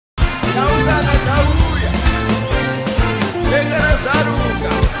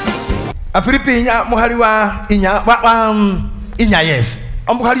Afilipi inya muhari wa inya yes.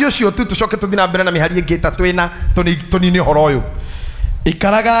 Omuhari ucio tu tucoke tuthina mbere na mihari ingita twina tunini horo uyu.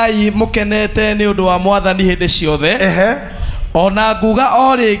 Ikaragai mukenete ni undu wa mwathani hindi ciothe. Ona nguga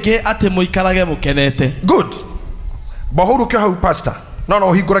o ringi ati muikarage mukenete. Good. Bahuru kyo hau pastor. No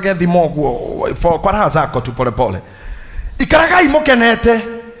uhingurage thimo guo kwa raha zako tu pole pole. Ikaragai mukenete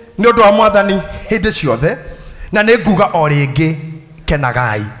ni undu wa mwathani hindi ciothe na ni nguga o ringi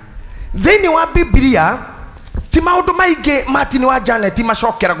kenagai. Thini wa Biblia ti maundu maingi Martin wa Janet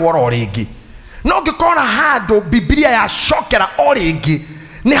macokera gworo ringi. No ngikora handu Biblia ya shokera o ringi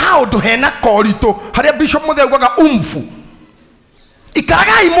ni haundu hena korito haria Bishop Muthee augaga umfu.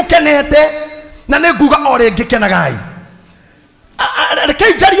 Ikaragai mukenete na ni nguga o ringi kenagai.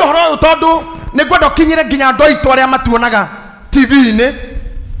 Rekei njari uhoro tondu ni ngwenda kinyire nginya andu aitu aria matuonaga TV-ini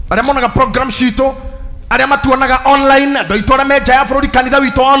aria monaga program citu aria matuonaga online andu aitu aria menja ya bururi kanitha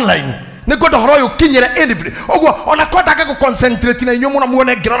witu online ni ngwenda uhoro uyu kinyire every ogwo ona kwendaga gu concentrate na inyu muno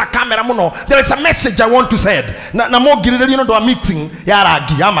muone ngirora camera muno. There is a message I want to send na mongirirerio no ndo wa meeting ya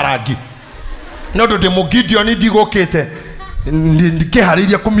rangi ya marangi no ndo de Gideon ni ndigokite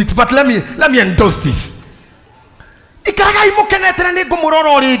ndikihariria ku meet but let me endorse this. Ikaragai mukenete na ni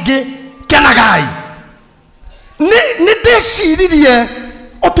ngumurora ringi kenagai ni ndeciririe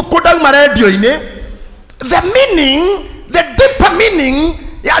otukoda ma radio-ini the deeper meaning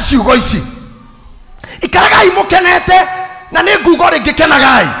ya ciugo ici. Ikaragai mukenete na ni nguga ringi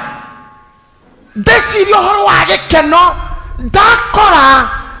kenagai. Ndeciria uhoro wa gikeno ndakora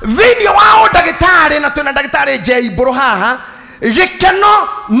thiini wa ndagitari na twina ndagitari J-Buru haha. Gikeno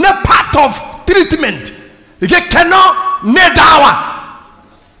ni part of treatment. Gikeno ni dawa.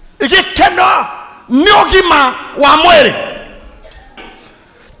 Gikeno ni ugima wa mwiri.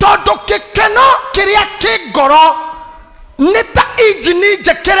 Tondu gikeno kiria kingoro ni ta injini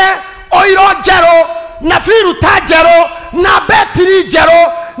njekere oiro njeru na firuta njeru na betiri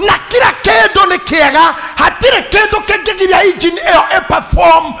njeru na kila kindu ni kiega. Hatire kindu kingigiria injini iyo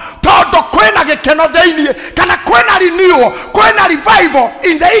perform tondu kwina gikeno thiini kana kwina renewal kwina revival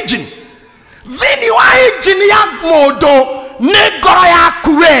in the engine. Thini wa engine ya mundu ni ngoro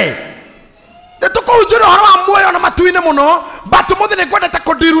yaku we. Nitukuhunjira uhoro wa muoyo na matu-ini muno but muthi ni ngwendete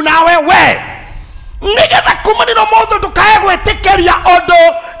kundiru nawe we nigetha kumanino mothe ndukae gwitikiria undu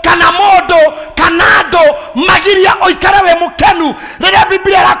kana mundu kana andu magiria oikare we mukenu riria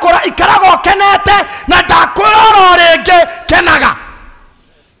Biblia irakora ikaraga ukenete na ndakwirora ringi kenaga.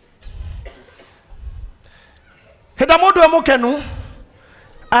 Henda mundu we mukenu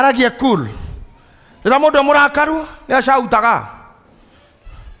aragie cool. Rira mundu we murakaru ni acautaga.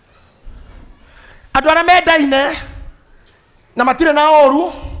 Andu aria mendaine na matire na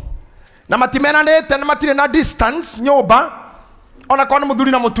oru na matimenanite na matire na distance nyumba ona kwa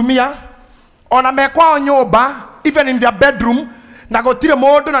muthuri na mutumia ona mekwa nyumba even in their bedroom na gotire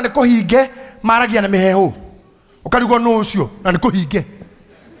mundu na nikuhinge maragia na mihehu ukarigwo no ucio na nikuhinge.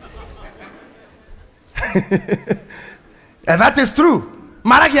 And that is true.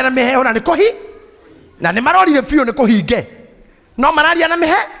 Maragia na mihehu na nikuhi na ni marorire fiu nikuhinge no mararia na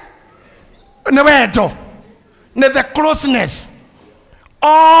mihe ni wendo ni the closeness.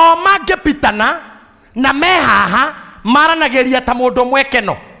 O mangepitana na mehaha maranageria ta mundu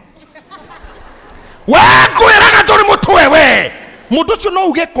mwekeno. We kwiraga turi mutwe we mundu ucio no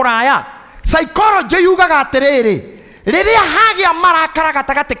uge kuraya. Psychology yugaga atiriri riria hagia marakara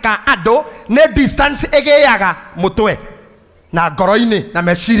gatagati ka andu ne distance egeaga mutwe na ngoro-ini na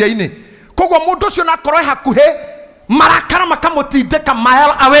meciria-ini. Koguo mundu ucio na korwo hakuhe marakara makamutindika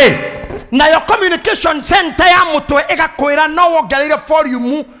mile away na your communication center ya mutwe igakwira no wongereire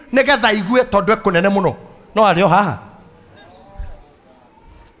volume nigetha igue tondu ekunene muno no ario haha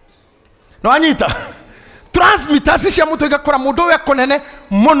no anyita transmitters cia mutwe igakora mundu we kunene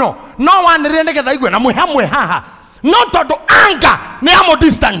muno no wanire nigetha igue na mwe haha no tondu anga ni amo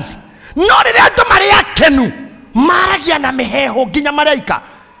distance no riria andu mari akenu maragia na miheho nginya maraika.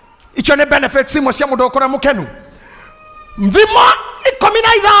 Icio ni benefits imwe cia mundu ukora mukenu. Thimo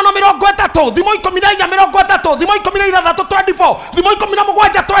 15:30 thimo 14:30 thimo 16:24 thimo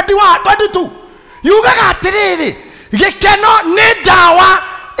 17:22 yugaga atiriri gikeno ni dawa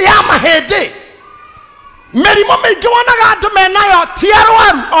ya mahindi. Mirimo mingi wonaga andu menayo ti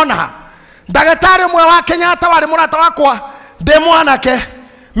arwaru. Ona ndagitari mwe wa Kenyatta wari murata wakwa ndi mwanake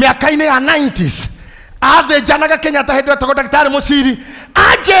miaka-ini ya 90s athĩnjanaga Kenyatta hĩndĩ ĩyo ndagĩtarĩ Mũciri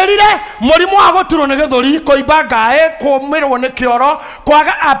anjĩrire mũrimũ wa gũturwo nĩ gĩthũri, kũimba ngaĩ, kũmĩrwo nĩ kĩoro,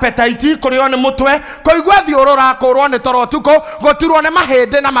 kwaga appetite, kũrĩo nĩ mũtwe, kũigua thiũrũra, kũrwo nĩ toro ũtukũ, gũturwo nĩ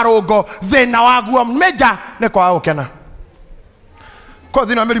mahĩndĩ na marũngo, thĩna waguo mĩnja nĩ kwaga gũkena. Ko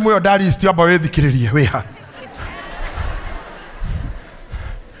thina mirimu yo ndari amba withikiririe wiha.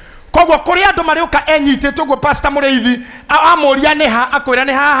 Kogwo kuri andu mariuka enyititwo gwo pastor Mureithi amuria ni ha akwira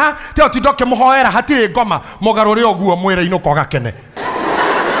ni haha te otindoke muhoera hatire ngoma mugaruri oguo mwira inuko gakene.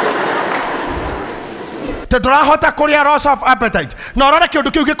 Te turahota kuria loss of appetite. No rore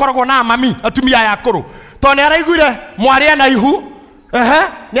kindu kiu gikoragwo na mami atumia ya kuru. To ni araiguire mwari na ihu.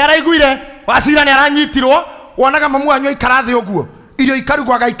 Ni araiguire Wasira ni aranyitirwo wonaga mamu anyu ikarathi oguo. Irio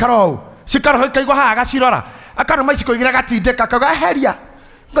ikarugwa gaikaro. Cikaro ikaigwa haha gacirora. Akaruma iciko igira gatindeka kaga heria.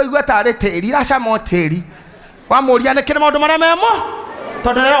 Ngoigwa tare teri racamo teri. Wamuria ne kire maundu maria memo.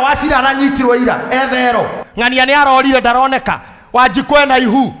 Tondu rero Wasira aranyitirwo ira ethero. Ng'ania ni arorire ndaroneka. Wanjikwe na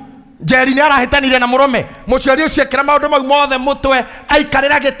ihu. Njeri ni arahitanire na murume. Muciari ucio ekira maundu mau mothe mutwe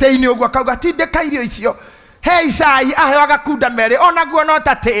aikarira gitei-ini uguo akauga tindeka irio icio. Hei cai ahewaga kunda mere onaguo no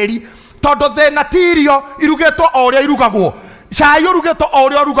ta teri. Tondu thina tirio irugitwo o uria irugagwo. Cai urugitwo o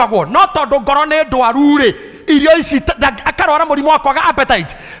uria urugagwo. No tondu ngoro ni ndwaru ri irio ici akarwara murimu wa kwaga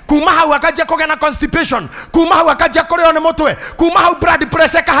appetite. Kuma hau akajia kugea na constipation. Kuma hau akajia kurio ni mutwe. Kuma hau blood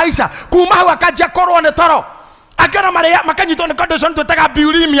pressure kahaica. Kuma hau akajia kurwo ni toro. Akana maria makanyitwo ni condition twetaga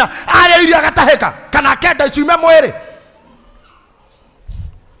bulimia. Aria irio agatahika kana kenda iciume mwiri.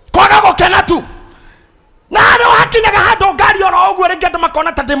 Kwaga gukena tu. Na no hakinyaga handu ngari oro uguo ringi andu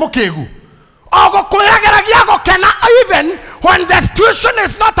makona ta ndi mukigu. Ogo kwirageragia gukena even when the situation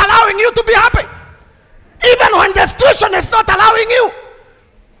is not allowing you to be happy. Even when the situation is not allowing you.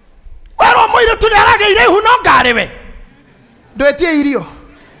 Wero mwire tu narageire hu no ngari we. Ndwetie irio.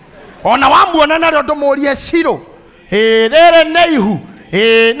 Ona wamuona na ndo murie ciro. Rere ne ihu.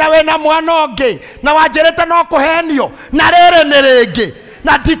 Na we na mwana onge na wanjerete no kuhenio na rere ne ringi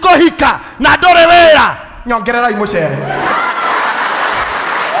na ndikuhika na ndore wira nyongererai mucere.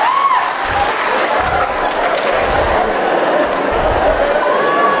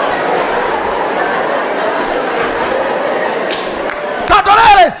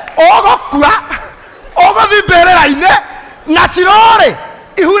 Tadorere ogokua ogothi mberera-ine na cirore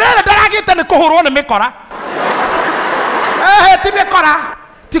ihurere ndaragite ni kuhurwo ni mikora. Ti mikora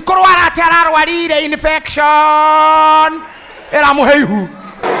ti kurwara ati ararwarire infection era muheihu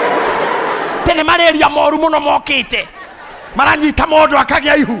tene malaria moru muno mokite maranyita mundu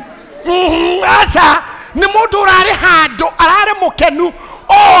akagia ihu. Aca ni mundu urari handu arari mukenu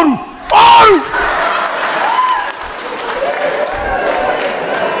oru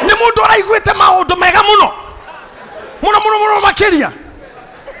ni mundu araiguite maundu mega muno makiria.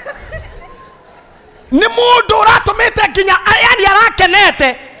 Ni mundu uratumite ginya yani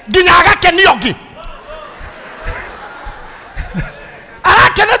arakenete ginya agakenio gi.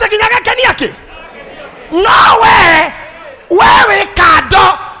 Arakenete ginya agakenia ki. No wewe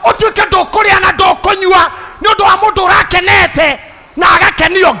kado otuke ndukuria na ndukunyua ni undu wa mundu urakenete na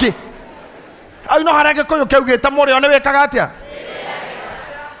agakenio gi. Ai no harage koyo keugite murio ni wikaga atia.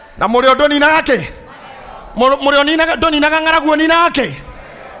 Na murio ndoninaga ki. Murio ninaga ndoninaga ngaraguo ninaga ki.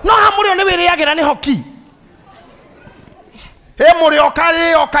 No hamurio ni wiriagira ni hoki. Murio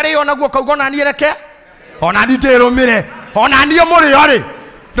kari onaguo kaugo na niereke. Ona nditirumire. Ona nie murio ri.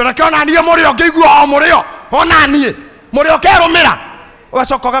 Ndoreke ona nie murio ngigua o murio. Ona nie murio kerumira.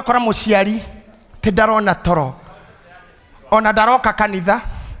 Wacoka gakora muciari ti ndarona toro. Ona ndaroka kanitha.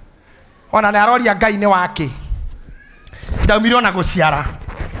 Ona naroria Ngai ni wake. Ndaumire na guciara.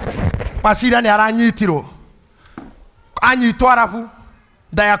 Wasira ni aranyitirwo. Anyitwo arabu.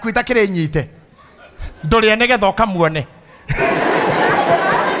 Ndaya kwita kire nyite. Ndoria negetha ukamuone.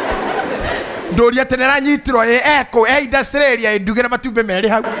 Ndoria tenera nyitirwo eko industry area ndugira matumbe meri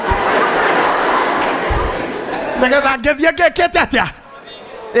hau. Negetha ngethia ngekete atia.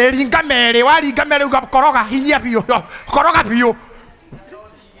 Ringa meri waringa meri ugakoroga hinya biyo. Koroga biyo.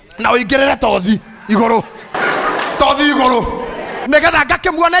 Na uigirire tothi iguru. Tothi iguru. Negetha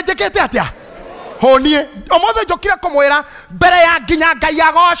ngakemuona njekete atia. Honie omothe njokire kumwira mbere ya nginya Ngai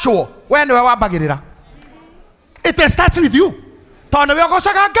agocwo we niwe wambagirira. It starts with you. Tondu we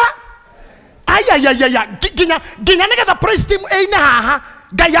ogocaga Nga ayayayaya ginya nigetha praise team eine haha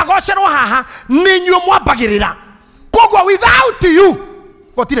Ngai agocerwo haha ninyu mwambagirira. Kogwo without you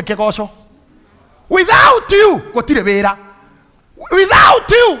gotire kigoco. Without you gotire wira.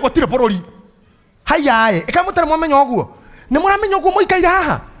 Without you gotire bururi. Hayae ikamutare mwamenya oguo ni muramenya oguo muikaire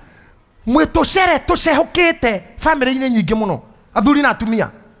haha mwitucere tucehukite family-ini nyingi muno athuri na atumia.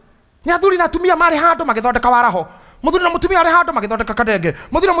 Ni athuri na atumia mari handu magithondeka waraho. Muthuri na mutumia ari handu magithondeka kadenge.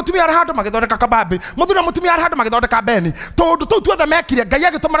 Muthuri na mutumia ari handu magithondeka kabambi. Muthuri na mutumia ari handu magithondeka beni. Tondu tou tuothe mekire Ngai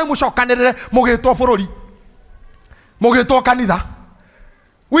agituma mucokanirire mugitwo bururi. Mugitwo kanitha.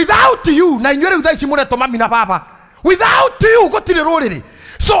 Without you na inyuĩ rĩu thaa ici mũretwo mami na baba Without you gutire ruriri.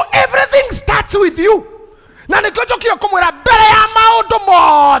 So everything starts with you. Na nĩkĩo njokire kũmwĩra mbere ya maũndũ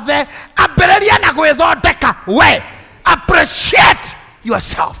mothe ambĩrĩria na gwĩthondeka we. Appreciate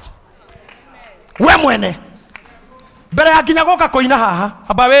yourself. We mwene. Mbere ya nginya gũka kũina haha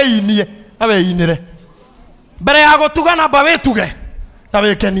amba wĩinie na wĩinĩre. Mbere ya gũtugana amba wĩtuge na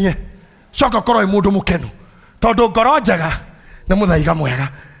wĩkenie. Coka korwo mũndũ mũkenu. Tondũ ngoro njega nĩ mũthaiga mwega.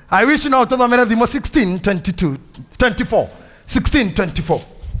 I wish now tũthomere Thimo 16:24. 16:24.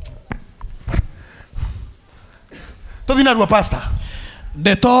 Tũthina rua pastor.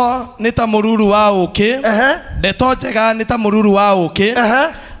 Ndeto nĩ ta mũruru wa ũkĩ. Ndeto njega nĩ ta mũruru wa ũkĩ.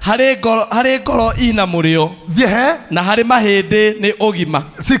 Harĩ ngoro ina mũrĩo. Na harĩ mahĩndĩ nĩ ũgima.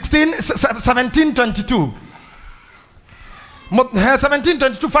 17:22.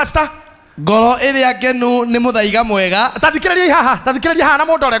 17:22 faster. Ngoro ĩrĩa ngenu nĩ mũthaiga mwega. Tathikĩrĩria haha na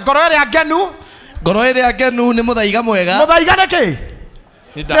mũndũ ore. Ngoro ĩrĩa ngenu. Ngoro ĩrĩa ngenu nĩ mũthaiga mwega. Mũthaiga nĩ kĩ?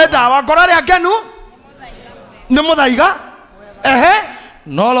 Nĩ ndawa. Ngoro ĩrĩa ngenu nĩ mũthaiga.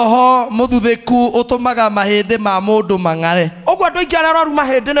 No roho mũthuthĩku ũtũmaga mahĩndĩ ma mũndũ mang'are. Ũguo andũ aingĩ arĩa arwaru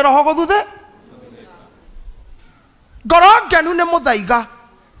mahĩndĩ nĩ roho gũthuthe. Ngoro ngenu nĩ mũthaiga.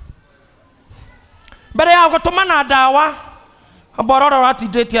 Mbere ya gũtũmana ndawa amba ũrora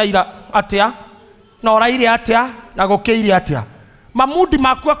ũratindĩtie ira atĩa na ũraire atĩa na gũkĩire atĩa. Mamudi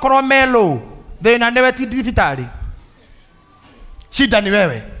maku akorwo melo thĩna nĩwe ti thibitarĩ. Shida ni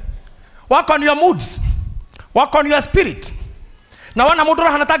wewe. Work on your moods. Work on your spirit. Na wana mũndũ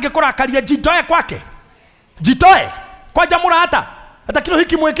rahana tangi kũrakaria jitoe kwake. Jitoe. Kwanja mũrata. Hata kilo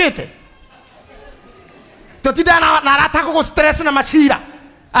hiki mwekete. Tũtinda na arata gũgũ stress na mashira.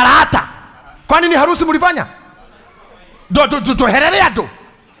 Arata. Kwani ni harusi mlifanya? Tuherere andũ.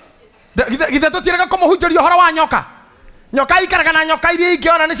 Githe tũtirega kũmũhunjĩria ũhoro wa nyoka. Nyoka ikaraga na nyoka iria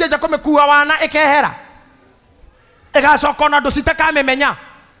ingĩona nĩ cienja kũmĩkua wana ĩkehera. Ĩgacoka na andũ citakamĩmenya.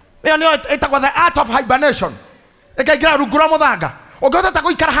 Ĩyo nĩyo ĩtagwo the art of hibernation. Ĩkaingĩra rungu rwa mũthanga. Ũngĩhota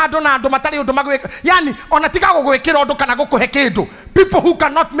gũikara handũ na andũ matarĩ ũndũ magwĩka. Yani ona tiga gũgwĩkĩra ũndũ kana gũkũhe kĩndũ. People who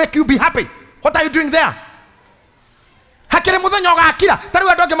cannot make you be happy. What are you doing there? Hakĩrĩ mũthenya ũgakira. Tarĩu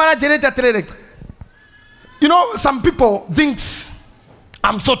andũ angĩ maranjĩrĩte atĩrĩrĩ. You know, some people thinks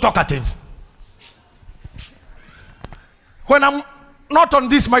I'm so talkative. When I'm not on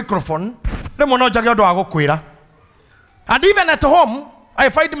this microphone, and even at home, I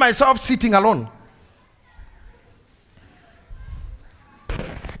find myself sitting alone.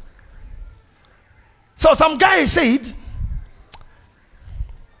 So some guy said,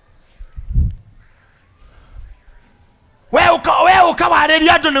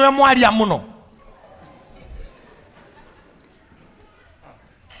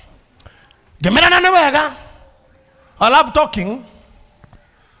 I love talking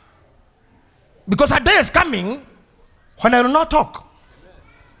because a day is coming when I will not talk.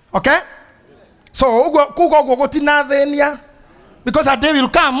 Okay? So, because a day will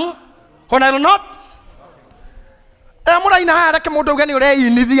come when I will not.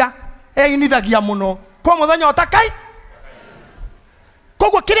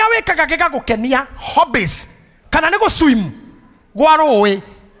 Hobbies. Can I go swim? Go away.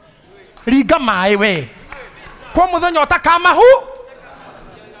 Riga mai we. Kwa muthenya utakama hu.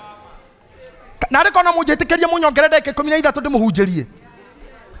 Na riko na mujetikiria munyongerere ke 13 ndimuhunjirie.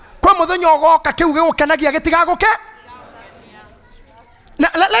 Kwa muthenya ugoka kiu gigukenagia gitigaguke.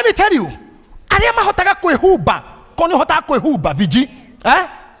 Let me tell you. Aria mahotaga kwihumba. Kono hotaga kwihumba viji.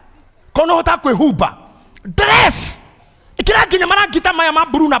 Kono hotaga kwihumba. Dress. Ikira nginya marangita maya ma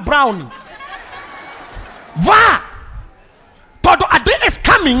blue na brown. Va. Todo a day is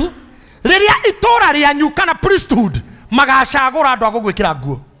coming. Riria itora rianyu kana priesthood magacagura andu agugwikira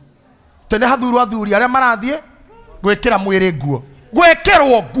nguo. Tene hathuru athuri aria marathie gwikira mwiri nguo.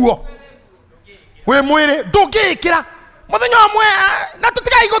 Gwikirwo nguo. We mwiri ndungikira. Muthenya mwe na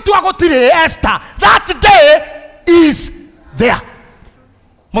tutigai gutua gutire Esther. That day is there.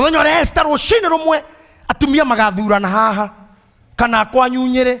 Muthenya ore Esther rucini rumwe atumia magathura na haha kana kwanyu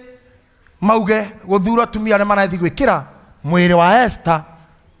nyire mauge guthura atumia aria marathi gwikira mwiri wa Esther.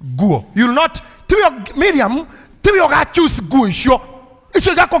 Go. You will not. Miriam, you got choose go. Sure.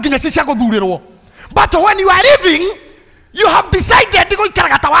 But when you are living, you have decided to go to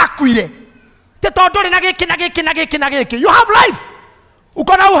Karagatawakwire. You have life.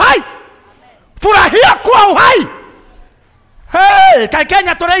 Ukona uhai. Furahia kuwa uhai. Hey,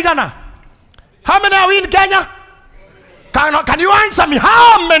 Kenya tunaigana. How many are we in Kenya? Can you answer me?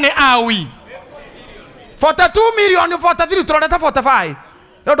 How many are we? 42 million, 43, 45.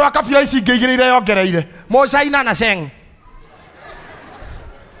 No do akafira isi geigirire yongereire mo China na Sheng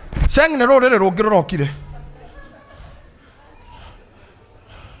ne rorere rogiro rokire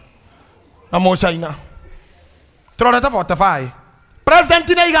na Muchina. Turorete 45. President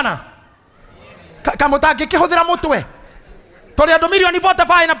ni igana. Kamutaki kihuthira mutwe. Turi andu milioni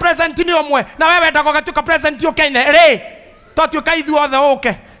 45 na president ni omwe. Na wewe ndako gatuka president yo Kenya. Ri. Totuika ithuothe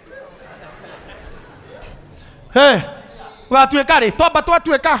uke. Hey. Watuika ri. Toba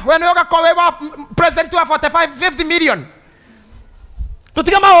twatuika. We ni ugakorwo wi wa president wa 50 million.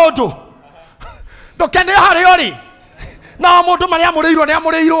 Tutiga maundu. Ndukene hari uri. Na mundu mari amureirwo ni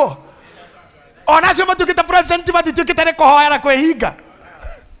amureirwo. Ona cio matukite president batituikite ni kuhoera kwihinga.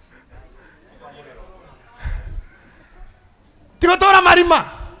 Tigotora marima.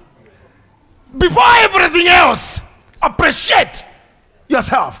 Before everything else, appreciate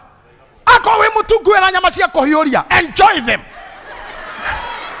yourself. Ako we mutungu era nyama cia kuhiuria. Enjoy them.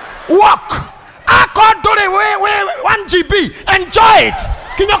 Walk. Ako nduri we 1 GB. Enjoy it.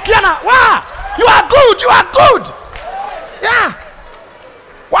 Kinyokiana. Wow. You are good. You are good. Yeah.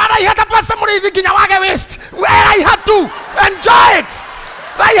 Wala I had a person murithi kinya wage waste. Where I had to enjoy it.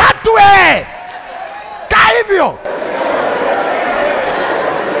 I had to Kaivyo.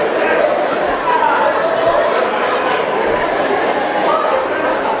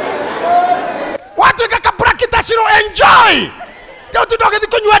 Watu ikakapura kitashiro enjoy. Tio tutoke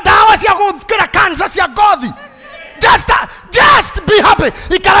kunywa dawa cia gukira cancer cia ngothi. Just be happy.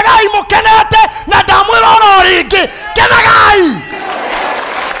 Ikaragai mukenete na ndamwira oro ringi. Kenagai.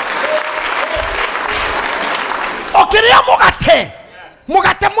 Okiria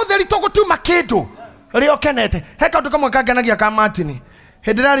mugate mutheri to gutuma kindu rio kenete heka ndu kamwe kanganagia ka Martin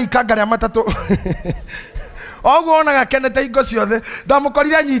hindirari kangaria matatu oguo onaga kenete ingo ciothe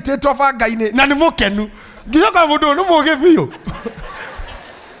ndamukorire anyititwo banga-ini na ni mukenu nginya kwa mundu ni mugi biu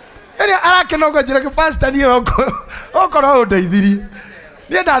eri arakenogo njira ki pastor ni okoro undeithirie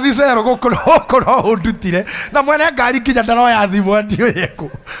ni ndathi cero gukoro undutire na mwene ngari kinya ndaroya thimo ndio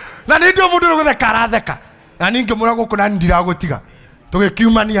yeku na ni ndio mundu gutheka aratheka na ninge mura guku na ndira gutiga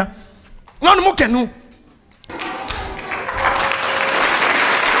tugikiumania no ni mukenu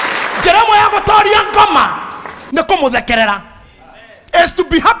jeremo ya gotoria ngoma ne kumuthekerera is to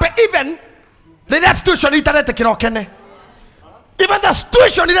be happy even the situation itarete kirokene even the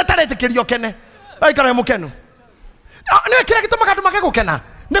situation itarete kirokene aikara mukenu ne kira gituma kandu make gukena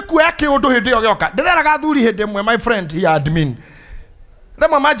ne kuya ki undu hindi yo gyoka ndireraga thuri hindi mwe my friend here admin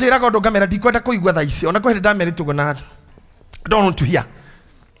Rema majira gondo gamera dikwenda kuigwa tha ici ona ko hindi ndameri tugona I don't want to hear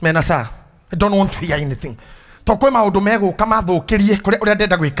mena sa I don't want to hear anything to kwe maundu meguka mathukirie kuri uria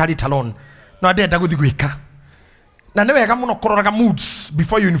ndenda gwika ritalon no ndenda guthi gwika na ni wega muno kuroraga moods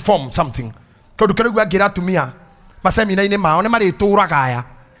before you inform something kondu kene gwa ngira atumia masemina-ini mao ni marituraga aya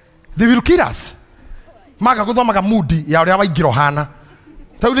they will kill us maga guthomaga mood ya uria waingiro hana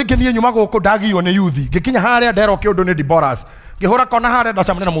tau ringi nie nyuma guku ndagio ni yuthi ngikinya haria ndero kiundu ni Diboras ngihura kona haria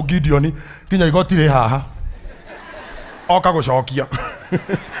ndacamane na Mugideoni kinya igoti ri haha oka gucokia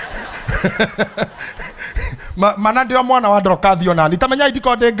mana ndio mwana wa Ndorokathio nani tamenya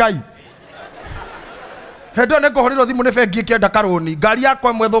idiko ndi ngai hendo ne kuhorirwo thimu ne bengi kienda karuni ngari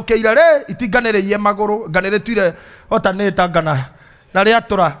yakwa mwethukiire ri itinganireiye maguru nganire twire ota nita ngana na ria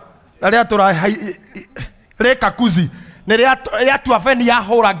tura ri kakuzi ne ria tua feni ya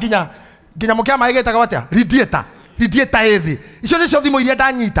hura nginya mukia maigetaga watia radiator ethi icio nicio thimu iria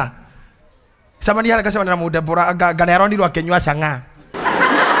ndanyita samani haraka samani na Mudebora ngane aronirwo akenywa canga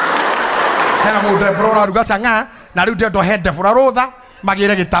hena Mudebora aruga canga na riu ndendo Debora rutha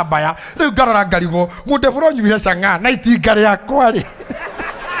magire gitambaya riu ngarora ngarigo Mudebora onyuhe canga na itinga riakwa ri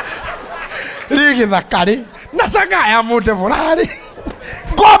githakari na canga ya Mudebora ri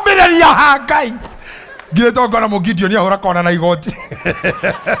ngomireria hangai ngire to ngona Mugideoni ahura kona na igoti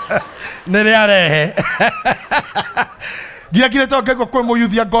nere arehe gira kirete ngego kwe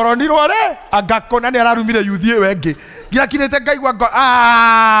muyuthia Ngoro ni rware agakona ni ararumire yuthie wengi gira kirete ngaigwa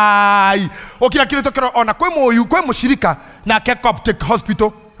ai okira kirete kero ona kwe mushirika na ke Coptic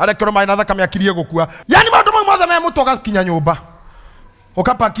Hospital ale kero mai na thakame akirie gukua yani maundu mau mothe me mutoga kinya nyumba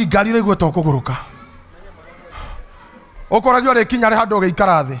ukapaki ngari ri gweto kuguruka ukoragio ri kinya ri handu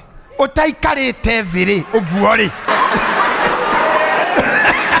geikara thi utaikarite thiri uguo ri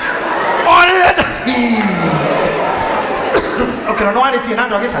ore okera no arĩtie na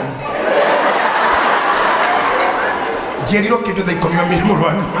andũ a gĩcagi njerirwo kĩndũ thaa 12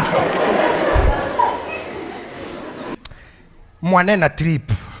 mũrwaru mwane na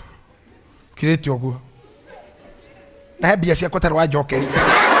trip kirĩte ũguo na he mbia ciakwa tarĩ wanjokeria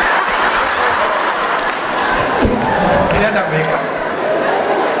ndĩrenda gwĩka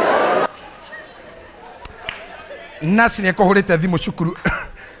nasi nĩekũhũrĩte thimũ cukuru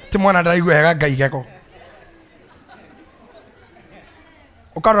ti mwana ndaraigua hega Ngai gego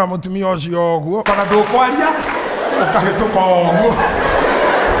Ukarora mutumia ucio guo kana ndukwaria ukahituka guo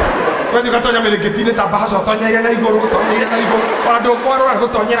wethi gatonya mirikitini ta bahaso tonyeire na iguru ona ndukwarora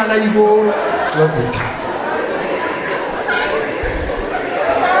gutonyera na iguru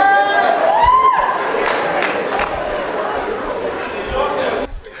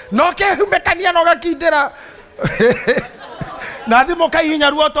no ke humekania no gakindira na thimo kaihinya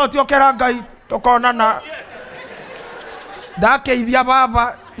ruo totiokera Ngai tukonana ndakeithia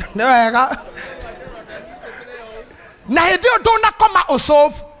baba nĩ wega na hĩndĩ ĩyo ndũnakoma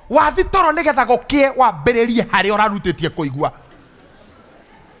ũcofu wathi toro nĩgetha gũkie wambĩrĩrie harĩa ũrarutĩtie kũigua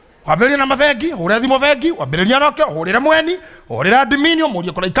wambĩrĩrie na mabengi hũre thimũ bengi wambĩrĩrie nokĩo hũrĩre mweni hũrĩre adminio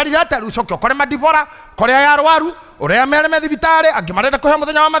mũrie kũrĩa ikarire atĩa rĩu coke ũkore madibora kũrĩa ya arwaru ũrĩa mereme thibitarĩ angĩ marenda kũhe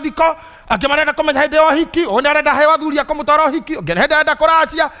mũthenya wa mathiko angĩ marenda kũmenya hĩndĩ ya ũhiki ũyũ nĩarenda heo athuri kũmũtwara ũhiki ũngĩ hĩndĩ arenda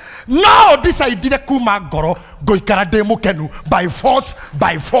kũracia no ndicaidire kuma ngoro ngũikara ndĩ mũkenu by force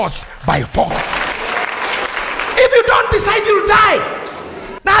if you don't decide you'll die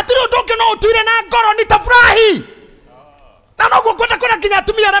na hatirĩ ũndũ ũngĩ no ũtuire na ngoro nitafurahi na noguo kwenda kwenda nginya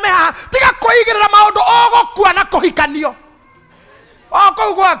atumia arĩa me haha tiga kwĩigĩrĩra maũndũ ũgũkua na kũhikanio o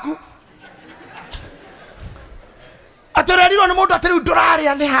kũu gwaku atũrerirwo nĩ mũndũ atĩ rĩu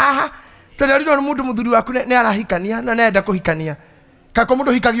ndũrarĩa nĩ haha tũrerirwo nĩ mũndũ mũthuri waku nĩ arahikania na nenda kũhikania kako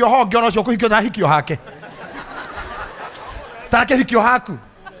mũndũ hikagio honge ona ũcio kũhikio na hikio hake take hikio haku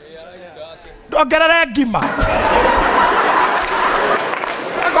ndongerere ngima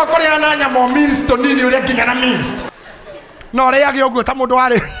kũrĩa na nyama minced tũnini ũrĩa nginya na minced no rĩage ũguo ta mũndũ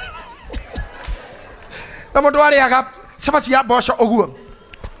warĩaga cabaci ya mboco ũguo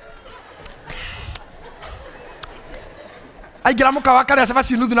aingĩra mũkawa akarĩa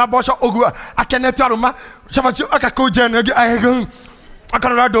cabaci nuthu na mboco ũguo akenetio arũma cabaci akakũnjene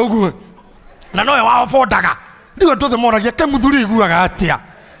akanora andũ ũguo na nowe waofondaga rĩu andũ othe moragia ke mũthuri iguaga atĩa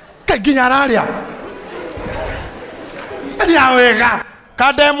ke nginya ararĩa nĩ wega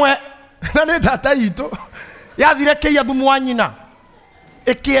kandemwe na nĩ ndata itũ yathire kĩia thumu wa nyina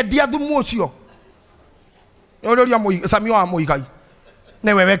ĩkĩendia thumu ũcio ũrĩria Sami wa Mũigai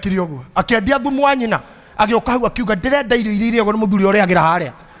nĩwe wekire ũguo akĩendia thumu wa nyina agĩũka hau akiuga ndĩrenda irio iria irĩagwo nĩ mũthuri ũrĩagĩra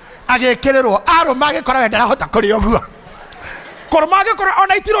harĩa agĩkĩrĩrwo arũma agĩkora we ndarahota kũrĩa ũguo kũrũma agĩkora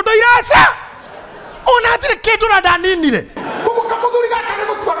ona itirũ ndũ iraca ona hatirĩ kĩndũ na ndaninire ũguo kamũthuri gaka nĩ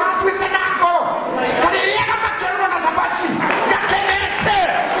gũtua gatuĩte na ngoro karĩrĩaga makĩrwo na cabaci gakenete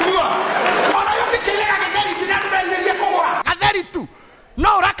ona yo mĩkĩrĩaga gĩtheri nginya ndũmerĩrĩrie kũgũra gatheri tu no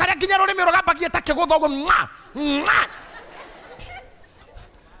ũrakarĩa nginya rũrĩmĩ rũgambagia ta kĩgũtha ũguo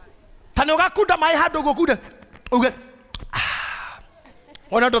tani ugakunda mai handũ ũguo kunde uge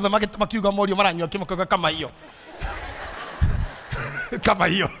ona ndothe makiuga morio maranyua kĩmoko kama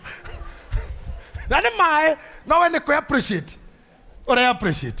hiyo na nĩ maĩ no we nĩ kũ appreciate ore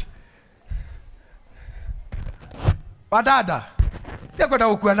appreciate wadada tia kwenda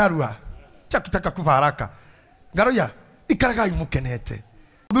gũkua narua chakutaka kuva haraka ngaroya ikaragai mũkenete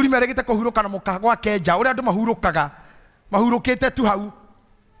mũthuri merĩgĩte kũhurũka na mũkaha gwake nja ũrĩa andũ mahurũkĩte tu hau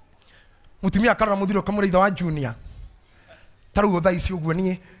mutumia akarora muthuri ũkamũrĩa ithe wa junior tarũgo thaa ici ũguo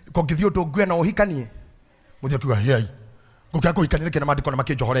niĩ ngĩthiĩ ũndũ ngwe na ũhikanie muthuri akiuga hei ngũkĩra kũhikania nĩkĩ na maandĩko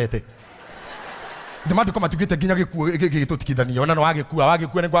nĩmakĩnjohorete thĩ maandĩko matugĩte nginya gĩkuũ gĩgĩtũtikithania ona no wagĩkua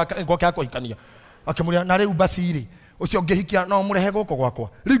nĩngwakĩra kũhikania akĩmũrĩa na rĩu basi rĩ ũcio ũngĩhikia no mũrehe gũkũ gwakwa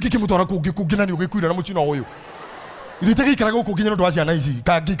rĩu ngĩkĩmũtwara kũngĩ na nĩ ũgĩkuire na mũcino ũyũ ithĩte gĩikara gũkũ nginya nĩũndũ wa ciana ici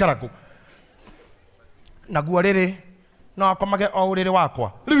ngĩikara kũ naguo rĩrĩ no akomage o ũrĩrĩ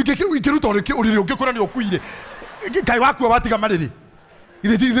wakwa rĩu ingĩruta ũrĩrĩ ũngĩ kũrĩa nĩ ũkuire kaĩ wakua watiga marĩrĩ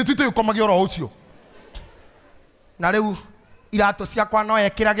ithĩ tũkomage oro ũcio na rĩu iratũ ciakwa no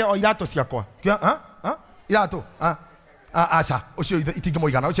ekĩrage o iratũ ciakwa iratũ aca ũcio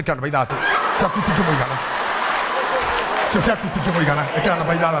itingĩmũigana ũcio kĩra namba ithatũ ciaku itingĩmũigana cio ciaku itingĩmũigana ĩkĩra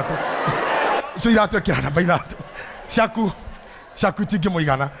namba ithathatũ ũcio iratũ ĩkĩra namba ithatũ ciaku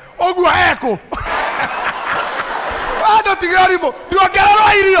itingĩmũigana ũguo ekũ ando tigarimo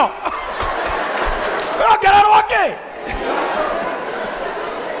ndiongererwo irio ndiongererwo kĩ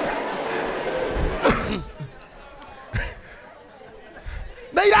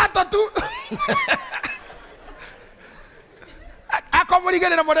na iratũ tu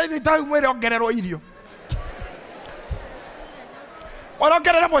akomũrigĩrĩra mũrĩithi tau mwĩre ongererwo irio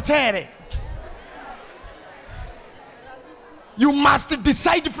ongerere mũcere. You must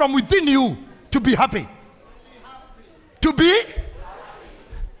decide from within you to be happy. To be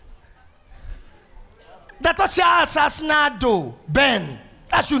that assassinado Ben,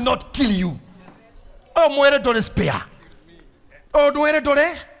 that should not kill you. Oh, muere dore spare. Oh, muere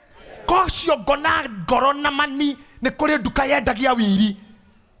dore. Kosh yo gona gorona mani ne kore duka ya dagia wiri.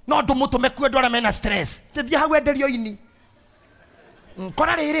 no ndumutume kwe ndwara mena stress tithia hau enderio ini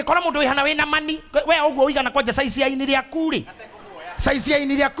kora riri kora mundu wihana wina mani we uguo igana kwanja size ya ini riaku ri size ya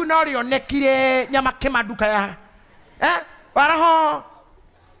ini riaku no rionekire nyama kimanduka ya waraho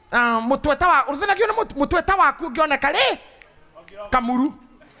mutweta wa uruthanagio na mutweta waku ungioneka ri kamuru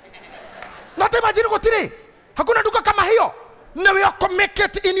no te imagine gutiri hakuna duka kama hiyo na we make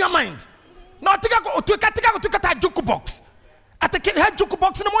it in your mind no tiga utwika ta jukebox atake ha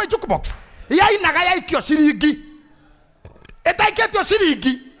jukebox na moyo jukebox ya inaga ya ikio ciringi etaiketio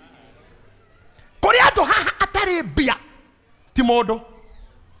ciringi kuri andu haha atari mbia ti mundu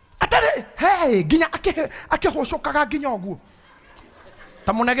atari hey ginya akihocokaga ginya oguo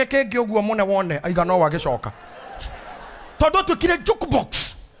ta munege kengi oguo mune wone aiga no wagicoka tondu twikire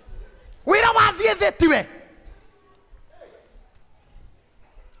jukebox wira wathie thi tiwe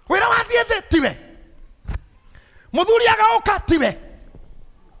wira wathie thi tiwe muthuri agauka tiwe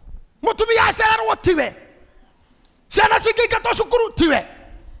mutumia acererwo tiwe ciana cingĩingatwo cukuru tiwe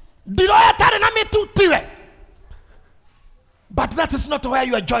ndiro ĩtarĩ na mĩtu tiwe but that is not where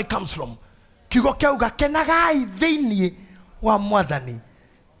your joy comes from kiugo kĩu gakenagai thĩinĩ wa mwathani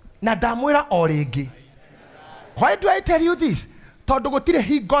na ndamwĩra o rĩngĩ why do I tell you this tondũ gũtirĩ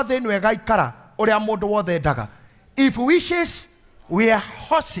hingo thĩ ĩno ĩgaikara ũrĩa mũndũ wothe endaga if wishes were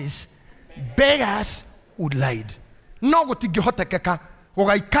horses beggars would lied no gũtingĩhotekeka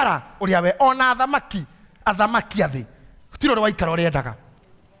gũgaikara ũrĩa we ona athamaki athi tiro ro waikara ore endaga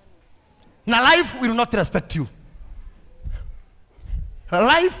na life will not respect you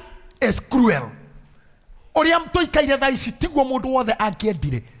life is cruel oria mtu ikaire tha ici tiguo mundu wothe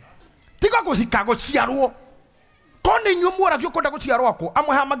angiendire tiga gucika guciarwo koni nyu muragio konda guciarwo ako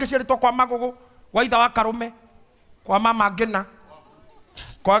amwe ha magiciaritwo kwa magugu wa itha wa karume kwa mama ngina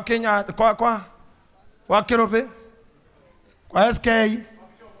kwa Kenya kwa Kirobe kwa SK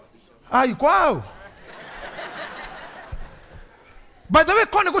ai kwao by the way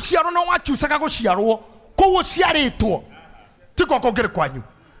kone guciarwo no wachusaga guciarwo kuwo ciaritwo tiko kongere kwanyu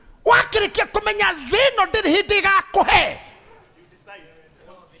wakirikia kumenya thino ndiri hindi gakuhe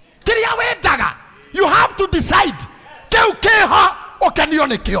kiria wendaga you have to decide kiu kiho ukenio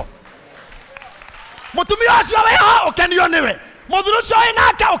nikio mutumia ucio weho ukenio niwe muthuru ucio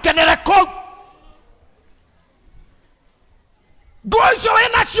inake ukenere kou nguo icio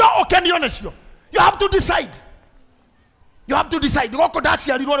winacio ukenio nicio you have to decide. You have to decide.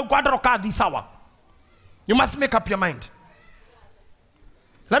 You must make up your mind.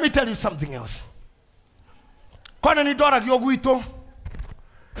 Let me tell you something else. Kone ni dora gyo gwito.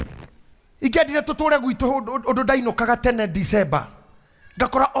 Igedire tutore gwito odo daino kaga tene December.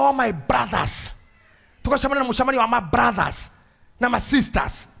 Gakora all my brothers. Tukashamana na mushamani wa my brothers na my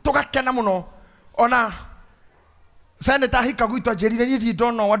sisters. Tukakena muno ona Senator hika gwito ajerire ni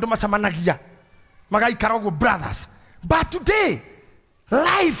dono wadu mashamanagia. Magai karogo brothers. But today,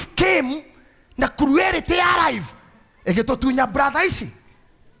 life came na cruelty arrive. Egeto tunya brother isi.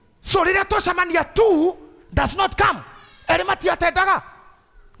 So lile to samania tu does not come. Ere matia tedaga.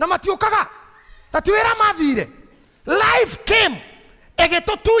 Na matio kaga. Na tuera madhire. Life came.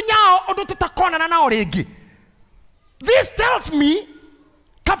 Egeto tunya odo tutakona na oregi. This tells me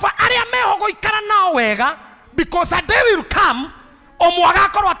kafa area mehogo ikara na wega because a day will come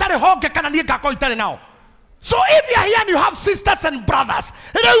omwaga koro atare hoge kana nie gako itare nao. So if you are here and you have sisters and brothers,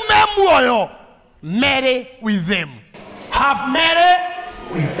 marry with them. Have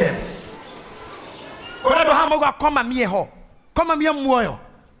married with them. Oredo hamoga koma mieho. Koma mie muoyo.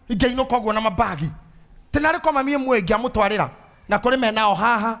 Igeino kogwo na mabagi. Tenare koma mie muoyo gia mutwarira. Na kore menao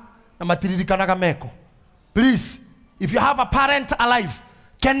haha na matiririkanaga meko. Please, if you have a parent alive,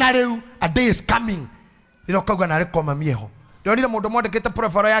 kenare a day is coming. Ino kogwo na koma mieho. Ndio mundu mode kete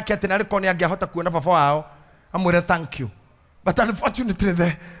profile yake tenare koni angehota kuona baba wao. I'm going to thank you. But unfortunately,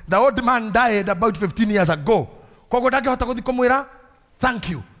 the old man died about 15 years ago. Thank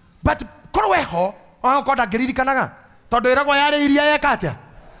you. But Koroweho, Koda Giridikanaga, Toderago Iria Katia.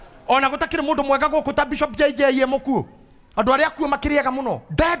 On a Gotakir Modo Mwagago, Kota Bishop J. Yemoku. Adoraku Makiria Muno.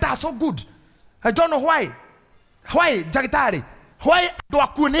 That are so good. I don't know why. Why, Jagitari? Why do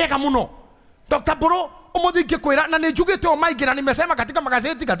Akunega Muno? Dr. Boro. Umodike kwera na nijuge to maigi na nimesema katika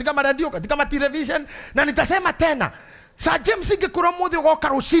magazeti katika maradio katika television na nitasema tena sa James ngikura mudhi goka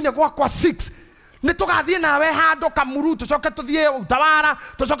rucine kwa 6 nitugathie nawe hando kamuru tucoke tuthie utawara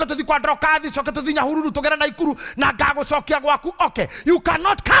tucoke tuthie kwa drokathi tucoke tuthie Nyahururu tugera na Ikuru na ngagucokia gwaku okay you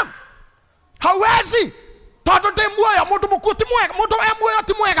cannot come hawezi tondu ndi muoyo mundu mukuti mwega mundu muoyo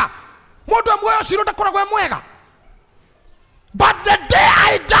ti mwega mundu muoyo ciro ndakoragwo mwega but the day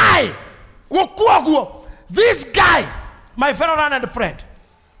I die Wokuaguo, this guy, my fellow and friend,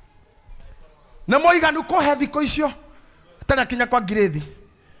 na moiganu kuhe thiko icio tena kinya kwa Girethi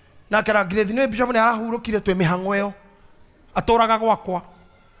na kera Girethi ni bishop ni arahurukire twe mihango yo aturaga gwakwa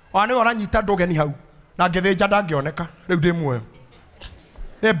wana oranyita ndogeni hau na ngithinja ndangioneka riu ndi muoyo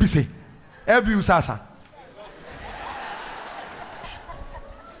e busy every sasa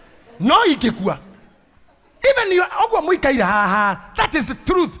no ikikua even you ogwa muikaira haha that is the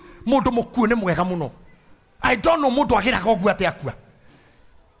truth mundu mukuo ni mwega muno I don't know mundu agira ogwa ate akua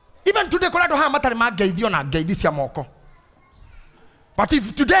even today kolado ha matari mageithio na ngeithi cia moko but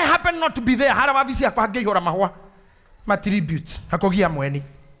if today happen not to be there hara wavisi akwa ngeihora mahwa matribute hakogia mweni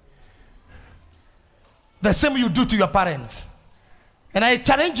the same you do to your parents and I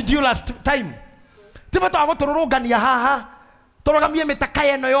challenged you last time tibato agotororogania haha torogamie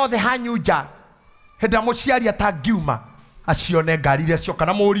mitakaye no yothe hanyuja henda muciari atangiuma acione ngari iria cio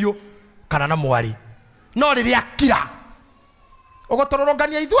kana murio kana na mwari no riria kira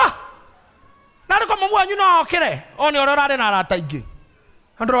ugotororogania ithwa na riko mamu anyu no okire oni ororare na arata ingi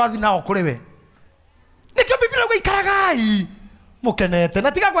andro wathi nao kuriwe nikio biblia guikaragai mukenete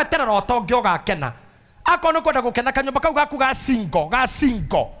na tiga gweterera otongi ogakena akono kwenda gukena kanyumba kau gaku ga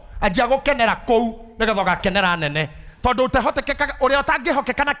singo ajia gukenera kou nigetha gakenera nene tondu utehotekeka uria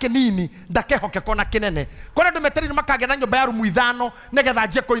utangihokeka na kinini ndakehokeka na kinene kore ndumeteri ni makage na nyumba ya rumu ithano nigetha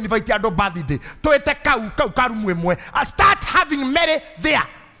ajie ko invite andu birthday twete kau karumu imwe I start having merry there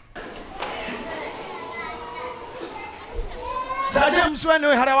James when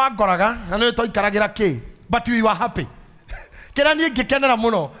we hare wa ngoraga na ni toikaragira ki but we were happy kira ni ngikenera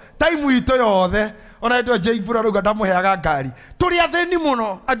muno time ito yothe ona ndo jeibura ruga ndamuheaga ngari turi atheni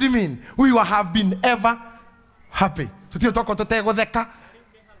muno admin we have been ever happy tutio toko tutegutheka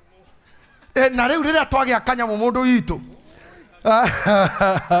na riu riria twagia kanya mundu witu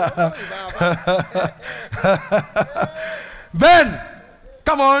Ben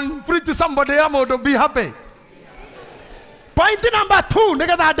come on preach to somebody else to be happy point number 2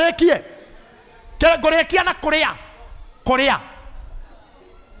 nigetha ndekie kera ngorekia na kuria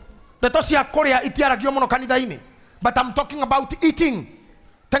Deto cia kuria itiaragio muno kanitha-ini but I'm talking about eating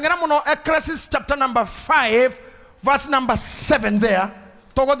tengera muno Ecclesiastes chapter number 5 verse number 7 there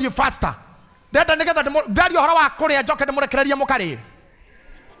togothie faster ndenda nigetha ndari horo wa kuria njoke ndimurekererie mukari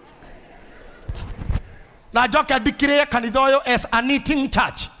na njoke ndikire kanitha uyu as an eating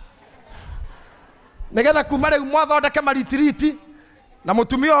church nigetha kuma riu mwathondeke maritiriti na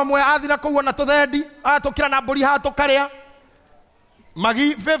mutumia omwe athi na kou na tuthendi atukira na mburi ha tukaria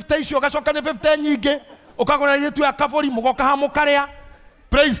magi 50 icio gacoka ni 50 nyingi ukagura iritu ya kabori mugoka ha mukaria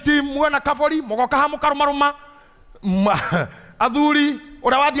praise team muona kabori mugoka ha mukarumaruma athuri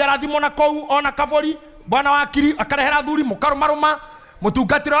ura wathi arathimo na kou ona kabori bwana wakiri akarehera athuri mukarumaruma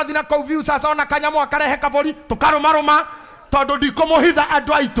mutungatira wathi na kou view sasa ona kanyamo akarehe kabori tukarumaruma tondu ndikumuhitha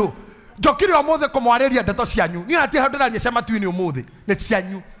andu aitu njokire omothe kumwariria ndeto cianyu ni ati handiraria cema tuini omothe ni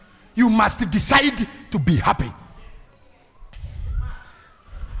cianyu you must decide to be happy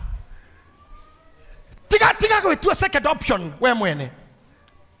tiga go to a second option we mwene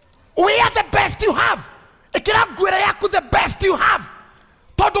we are the best you have ikira gwera yaku the best you have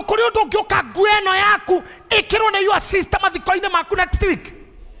tondu kuri undu ngioka gweno yaku ikiro ne your sister mathiko-ine maku next week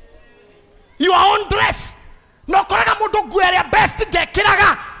your own dress no koraga mundu gwera best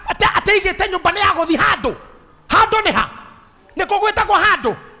ndekiraga ate igite nyumba ni yaguthi handu ni ha ni kugwita kwa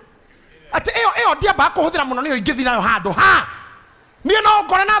handu ate iyo ndia ba kuhuthira muno niyo ingithi nayo handu ha ni no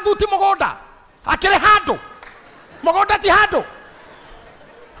ngore na thuti mugunda akire handu mugunda ti handu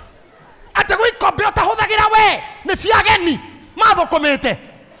ate gwikombe utahuthagira we ni ciageni mathukumite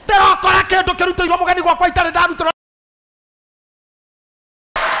ndirokora kindu kirutirwo mugeni gwakwa itari ndarutirwo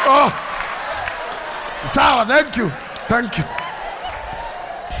oh sawa thank you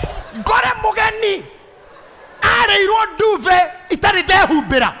ngore mugeni areirwo nduve itari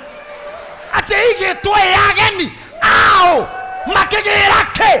ndehumbira ate igitwo yageni ao makigira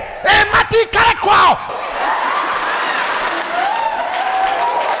ke matikare kwao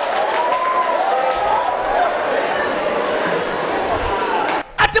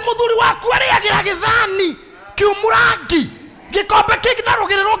ati muthuri waku ariagira githani kiumurangi gikombe kigina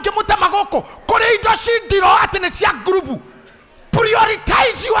rugiriro ngimutema goko kuri indo cindiro ati ni cia group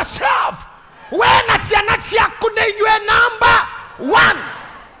prioritize yourself wena ciana ciaku ni inyue number 1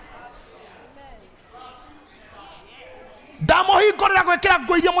 ndamuhingurira gwikira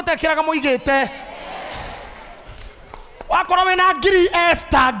nguo iria mutekiraga muigite wakorwo wina ngiri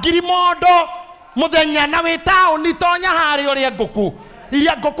Esther ngiri mondo muthenya na wita unitonya hari uria nguku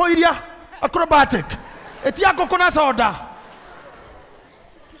iria acrobatic etia nguku na soda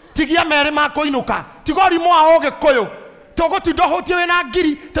tigia mere makuinuka tigori mwa oge koyo togotinda hotie wena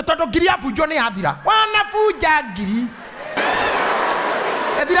ngiri tondo ngiri abunjo ni yathira wanafunja ngiri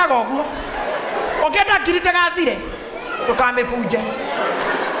ethira goguo ogenda ngiri ndagathire tukamibunje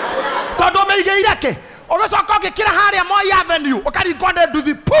tondo meigeire ke ogocoka ngikira haria Moi Avenue ukaringone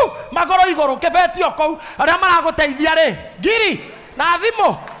nduthi pu magoro iguru kebetio kou aria maraguteithia ri ngiri na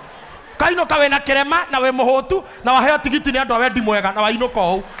thimo kainuka wena kirema na we muhutu na waheo tigiti ni andu awendi mwega na wainuka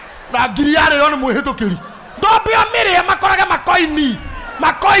ou na ngiri yario ni mwihitukiri ndombio mirie makorage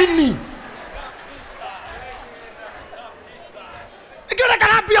makoini ikiona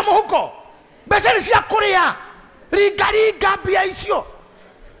kana mbia muhuko mbeca ni cia kuria ringa mbia icio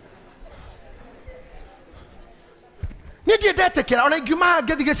ni ndiendetekera ona ingiuma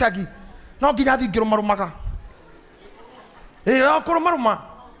ngethi gicagi no nginya thi ngirumarumaga kurumaruma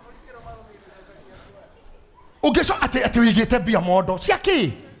ugico ati wigite mbia mondo cia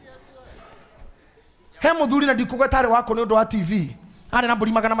ki he muthuri na ndikugwetare wako ni undu wa TV ari na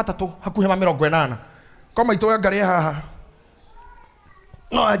mburi 300 hakuhe 80 ko maito ngari haha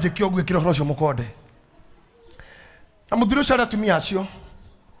no aje kiogu kiro rocio mukonde na muthuri ucio atumia acio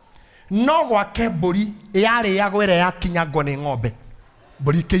no gwake mburi yari yagwere yakinya ngo ni ng'ombe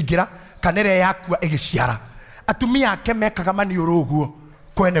mburi kiingira kanere yakua igiciara atumia ake mekaga mani uruguo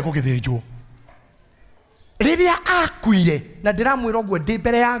kwene gugithinjwo riria akuire na ndiramwira ogwo ndi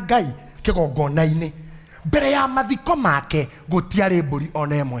mbere ya Ngai kigongona-ini mbere ya mathiko make gutiari mburi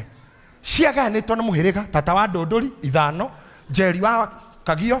ona imwe ciagayanitwo na muhiriga tata wa ndunduri 5 Njeri wa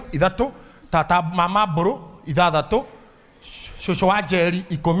Kagio 3 tata mama mburu 6 shosho wa Njeri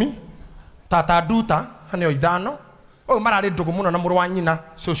 10 tata Nduta hanio 5 o marari ndugu muno na muru wa nyina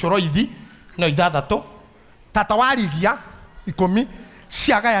shosho Roithi no 6 tata wa Rigia 10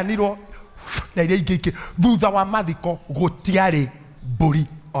 ciagayanirwo na iria ingĩ thutha wa mathiko gutiari mburi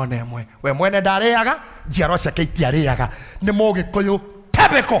ona imwe we mwene ndariaga njiarwa ciake itiariaga ni Mũgĩkũyũ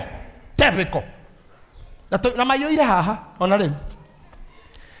tebeko na maiyũire haha ona rĩu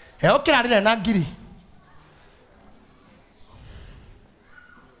heo kĩrarĩre na ngiri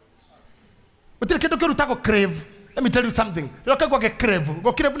gũtirĩ kĩndũ kĩrutagwo crave. Let me tell you something. Rĩokagwo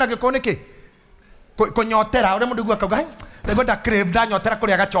crave na gĩkorwo nĩkĩ kũnyotera ũrĩa mũndũ akauga ndaigua nda crave ndanyotera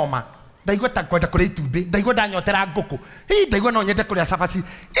kũrĩa gachoma ndaigua ta kwenda kũrĩa itumbĩ ndaigua ndanyotera ngũkũ ndaigua no nyende kũrĩa cabaci.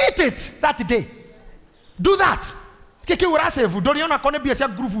 Eat it that day. Do that. Kiki urasave ndoriona kone bia cia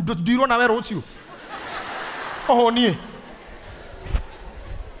group ndirwo na we rũciũ oho nie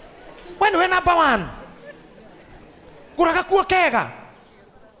when we number 1 kuraga kuo kega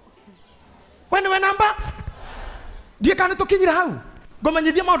when we number die kana tukinyira hau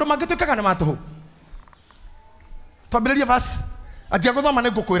ngomenyithia maundu mangĩ twikaga nĩ matũhũ twambĩrĩrie verse ajia guthoma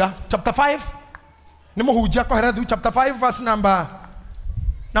nĩ ngũkwĩra chapter 5 nĩ mũhunjia koherethu chapter 5 verse number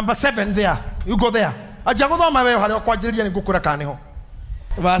 7 there. You go there. Ajia guthoma wewe harĩa kwanjĩrĩria nĩ ngũkwĩra kana nĩho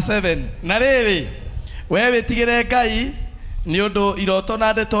verse 7 na rĩrĩ we wĩtigĩre Ngai nĩ ũndũ iroto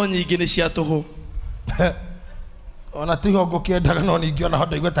na ndeto nyingĩ nĩ cia tũhũ ona tiho ngũkĩendaga no ningĩ ona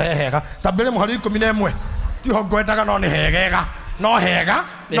honda igweta hehega tambĩrĩ mũhari 11 tiho ngwendaga no nĩ hegega no hega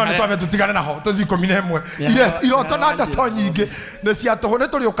no nĩ twambe tũtigane naho tũthi 11 iroto na ndeto nyingĩ nĩ cia tũhũ nĩ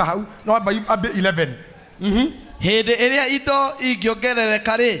tũrĩũka hau no ambe 11 hĩndĩ ĩrĩa indo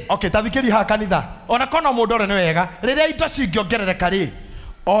ingĩongerereka rĩ okay tathikĩria ha kanitha ona kono mũndũ ore nĩ wega rĩrĩa indo cingĩongerereka rĩ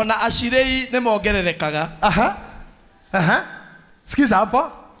ona acirĩi nĩ mongererekaga sikiza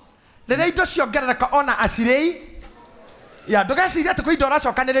hapo rĩrĩa indo ciongerereka ona acirĩi ya ndũgeciria atĩ kwĩ indo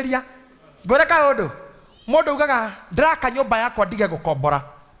ũracokanĩrĩria ngwĩre kaũndũ mũndũ ugaga ndĩraka nyũmba yakwa ndige gũkombora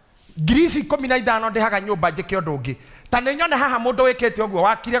ngiri 15 ndĩhaga nyũmba njĩke ũndũ ũngĩ ta nĩ nyone haha mũndũ wĩkĩte ũguo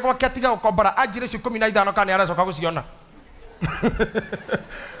wakire gwake atiga gũkombora anjire 15 kana aracoka gũciona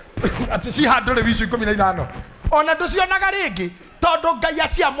ati si handũ rĩ 15 ona ndũcionaga rĩngĩ tondũ Ngai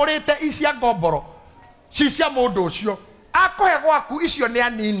aciamũrĩte icia ngomboro ci cia mũndũ ũcio akũhe gwaku icio nĩ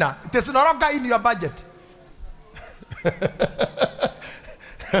anina. It is no longer in your budget.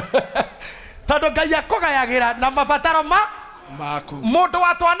 Tondũ Ngai akũgayagĩra na mabataro maku mũndũ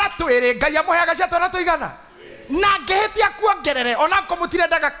wa twana twĩrĩ Ngai amũheaga cia twana tũigana na ngĩhĩtia kuongerere ona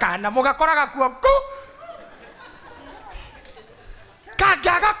kũmũtirendaga kana mũgakoraga kuo ku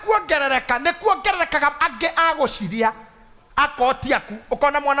kangĩaga kuongerereka nĩ kuongererekaga angĩ agũciria akotiaku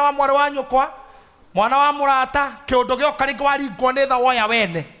ukona mwana wa mwarĩ wa nyũkwa mwana wa mũrata kĩũndũ gĩoka rĩngĩ waringwo nĩ tha woya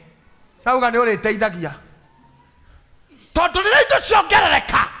wene nauga nĩ ũrĩteithagia tondũ rĩrĩa indo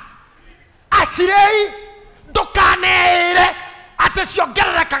ciongerereka acirĩi ndũkaneĩre atĩ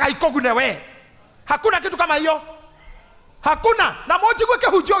ciongererekaga ikũgune we. Hakuna kitu kama hiyo, hakuna. Na mũnjigue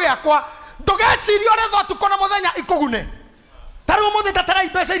kĩhunjio gĩakwa ndũgecirie ũrĩa thwa tukona mũthenya ikũgune. Tarĩu mũthenya tatara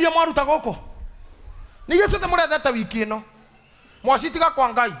mbeca iria mwaruta gũkũ Ni Yesu te murethete wiki ino. Mwacitiga kwa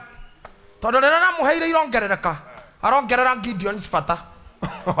Ngai. Tondu rira na muheire irongerereka. Arongerera Gideon bata.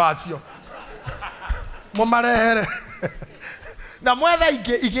 Wacio. Mumarehere. Na mwetha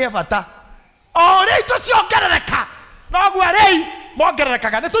ige bata. O ri to ciongerereka. No gwa ri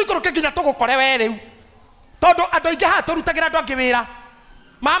mongererekaga. Ni tuikuruke nginya tugukore we riu. Tondu andu aingi ha turutagira andu angi wira.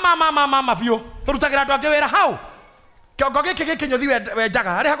 Mama biu. Turutagira andu angi wira hau. Kiongo giki kinyothi we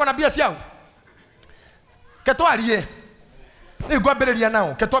njaga. Ari hako na bia ciao. Ketwarie. Ni gwambiriria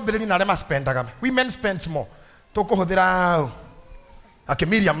nao. Ketwambiriria na rema spendaga. Women spend more. Tukuhuthira ake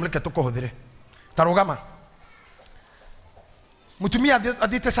Miriam leke tukuhuthire. Tarugama. Mutumia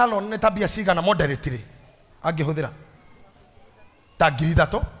athite salon ne tabia siga na moderate agihuthira. Ta ngiri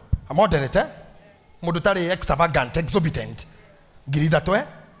ithatu a moderate mundu tari extravagant exorbitant ngiri ithatu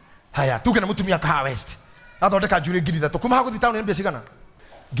haya tuge na mutumia ka west athondeka njuri ngiri ithatu kuma guthi town ne bia sigana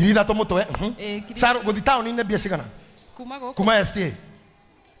ngiri ithatu mutwe saro guthi town ne bia sigana kuma est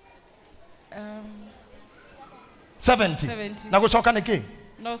 70 na gucoka niki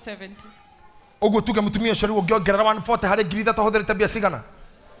no 70 ogo tuge mutumia ucio riu ngiongerera 140 hari ngiri ithatu huthirite bia sigana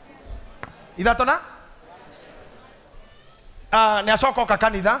ithatu na ni acoka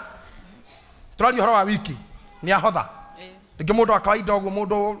kanitha turari horo wa wiki ni ahotha ngi mundu akawaida oguo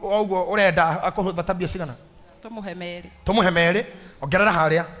mundu oguo urenda akuhutha tabia sigana tumuhe meri ongerera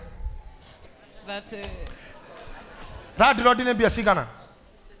haria that road ni bia sigana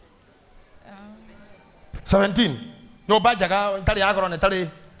 17 no bajaga ntari agoro ne tari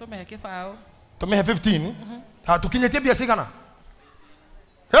tumehe kibao tumehe 15 ha tukinyetie bia sigana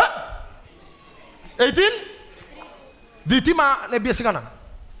 18 ditima ne bia sigana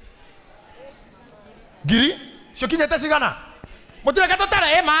giri shokinyete sigana mutire gato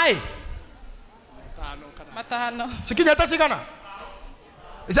tare mai matano sikinyete sigana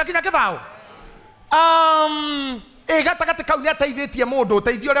isakinya kibao gatagati kau ni ateithitie mundu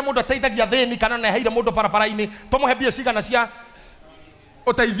uteithio ria mundu ateithagia thini kana ne heire mundu barabara-ini tumuhe bia sigana cia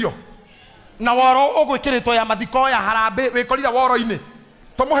uteithio na woro ugwikiritwo ya mathiko ya harambe wikorire woro-ini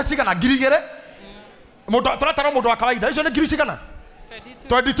tumuhe sigana ngiri igiri mundu turatara mundu wa kawaida icio ni ngiri sigana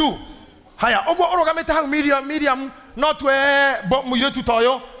 22 haya oguo urugamite hau Miriam no twe muiretu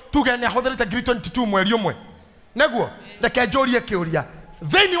toyo tuge ni ahuthirite ngiri 22 mweri umwe neguo reke njurie kiuria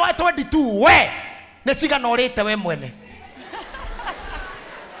thini wa 22 we ne sigana urite we mwene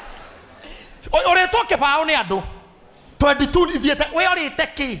uretwo kibao ni andu 22 ithiete we urite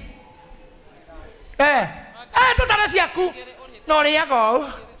ki tutara ciaku no riago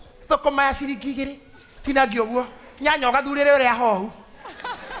thukuma ya ciringi igiri tinangi uguo nyanya ugathurire uria hohu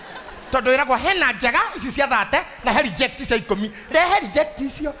tondu iragwo hena njega ici cia thate na he reject cia 10 rehe reject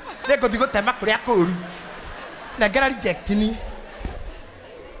icio nguthi gutema kuria kuru na ngera reject ni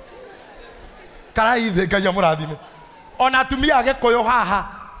karai the Ngai murathime ona atumia agikuyu haha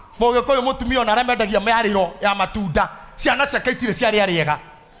mugikuyu mutumia ona remendagia mariro ya matunda ciana ciake itire ciaria riega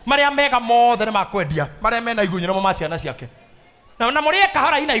maria mega mothe ni makwendia maria mena igunyo no ma ciana ciake na murie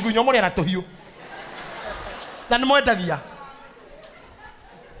kahora ina igunyo murie na tuhiu na ni mwendagia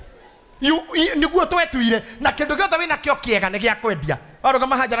niguo twetuire na kindu giothe wina kio kiega ni gia kwendia waruga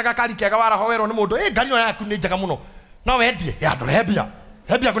mahanja na gakari kega warahowerwo ni mundu ngari no yaku ni njega muno no wendie ya ndo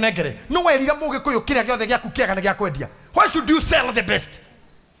hebia kunengere no werira mugikuyu kiria giothe giaku kiega ni gia kwendia why should you sell the best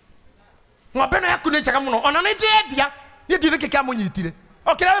ng'ombe no yaku ni njega muno ona ni ndendia ni ndithike kia munyitire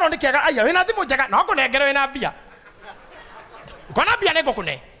okira wero ni kiega aya wina thimu njega no kunengere wina bia kona bia ni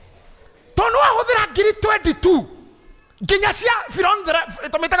ngukune tonu ahuthira ngiri 22 nginya cia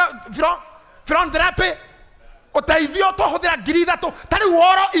firon therapy uteithio twahuthira ngiri ithatu tari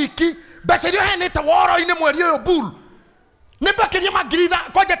woro iki mbeca iria henete woro-ini mweri uyu bull ni mbakiria ma ngiri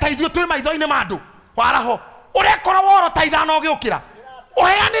kwanja teithio twi maitho-ini ma andu waraho urekora woro ta ithano ugiukira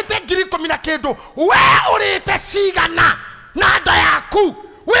uheanite ngiri 10 na kindu we urite cigana na nda yaku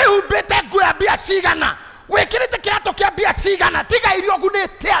wihumbite nguo ya mbia cigana wikirite kirato kia mbia cigana tiga irio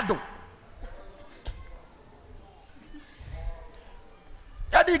gunite andu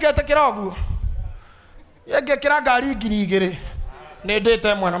yadigete kiraguo yengekira ngari ngiri igiri ni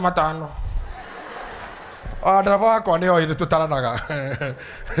ndite mwana matano ndereba wakwa ni oire tutaranaga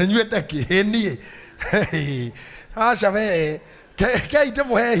nyuite ki nie aca we kei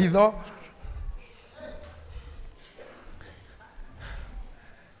ndimuhe hitho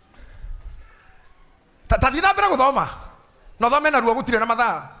tathi na mbere guthoma no thome naruo gutire na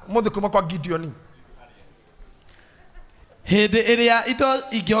mathaa muthi kuma kwa Gideon hindi iria indo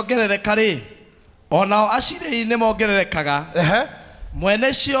ingiongerereka ri onao acirei ni mongererekaga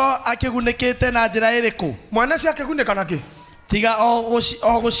mwene cio akigunikite na njira iriku mwene cio akigunika naki tiga o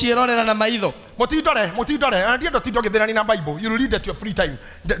guciirorera na maitho mutindore and ndo tindo githirani na Bible. You read at your free time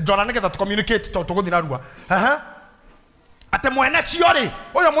ndona nigetha to communicate to tuguthi na rua ate mwene ciori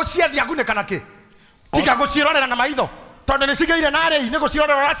uyo muciethi aguneka naki tiga guciirorera na maitho tondu ni cigeire na ri ni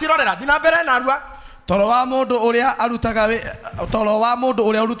guciirorera racirorera thina mbere na rua toro wa mundu uria arutaga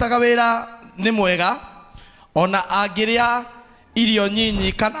wira ni mwega ona angiria irio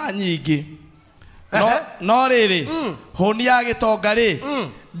nyinyi kana nyingi no riri huni ya gitonga ri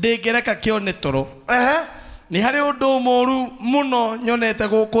ndingireka kione toro ni hari undu moru muno nyonete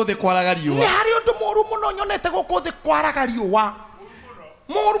guku thi kwaraga riua ni hari undu moru muno nyonete guku thi kwaraga riua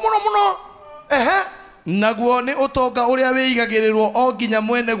moru muno naguo ni utonga uria wigagirirwo o nginya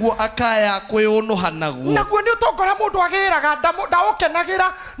mwene guo akaya kwiunuha naguo naguo ni utonga uria mundu agiraga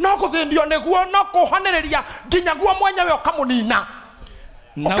ndaukenagira no guthindio niguo no kuhaniriria nginya guo mwenyewe ukamunina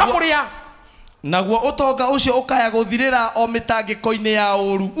ukamuria naguo utonga ucio ukaya guthirira o mitangiko-ini ya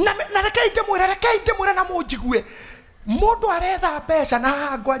uru na rekei ndimwire na munjigue mundu aretha mbeca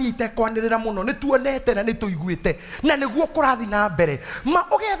na ngwari itekwanirira muno ni tuonete na ni tuiguite na niguo kurathi na mbere ma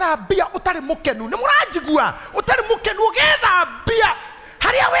ugetha mbia utari mukenu ni muranjigua utari mukenu ugetha mbia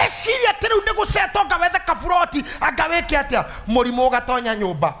haria weciria ati riu ni gucetonga wethe kaburoti anga wike atia murimu ugatonya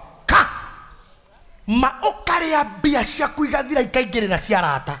nyumba ka ma ukaria mbia ciaku igathira ikaingirira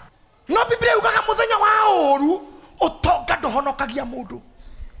ciarata no Biblia yugaga muthenya wa uru utonga nduhonokagia mundu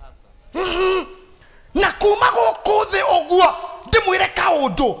na kuma guku thi uguo ndimwire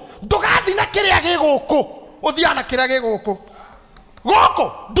kaundu ndugathi na kiria giguku uthia na kiria giguku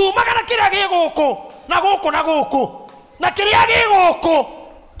guku ndumaga na kiria giguku na guku na kiria giguku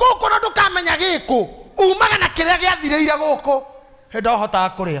guku no ndukamenya giku umaga na kiria giathireire guku henda hota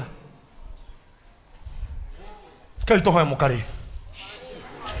kuria kai tohoe mukari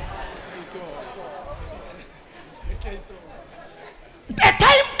a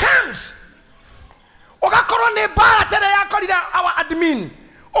time comes ugakorwo ni bara tere yakorire our admin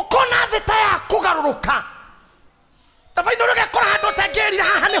ukona theta ya kugaruruka tafaino rugekora handu tangirira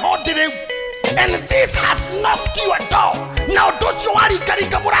haha ni hondire and this has knocked you a door now don't you worry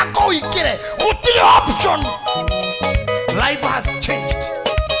karika murango ikire gutire option life has changed